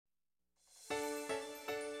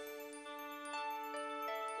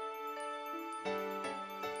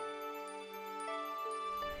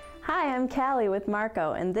Hi, I'm Callie with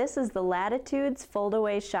Marco, and this is the Latitudes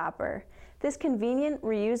Foldaway Shopper. This convenient,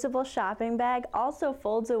 reusable shopping bag also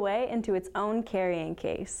folds away into its own carrying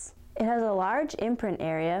case. It has a large imprint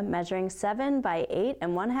area measuring 7 by 8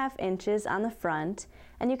 1/2 inches on the front,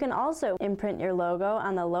 and you can also imprint your logo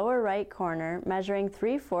on the lower right corner measuring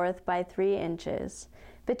 3/4 by 3 inches.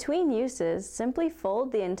 Between uses, simply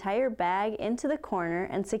fold the entire bag into the corner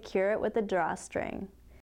and secure it with a drawstring.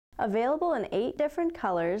 Available in 8 different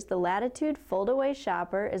colors, the Latitude Foldaway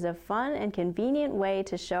Shopper is a fun and convenient way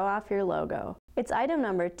to show off your logo. It's item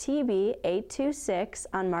number TB826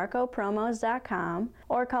 on marcopromos.com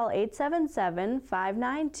or call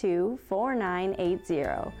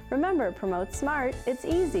 877-592-4980. Remember, promote smart, it's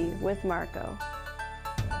easy with Marco.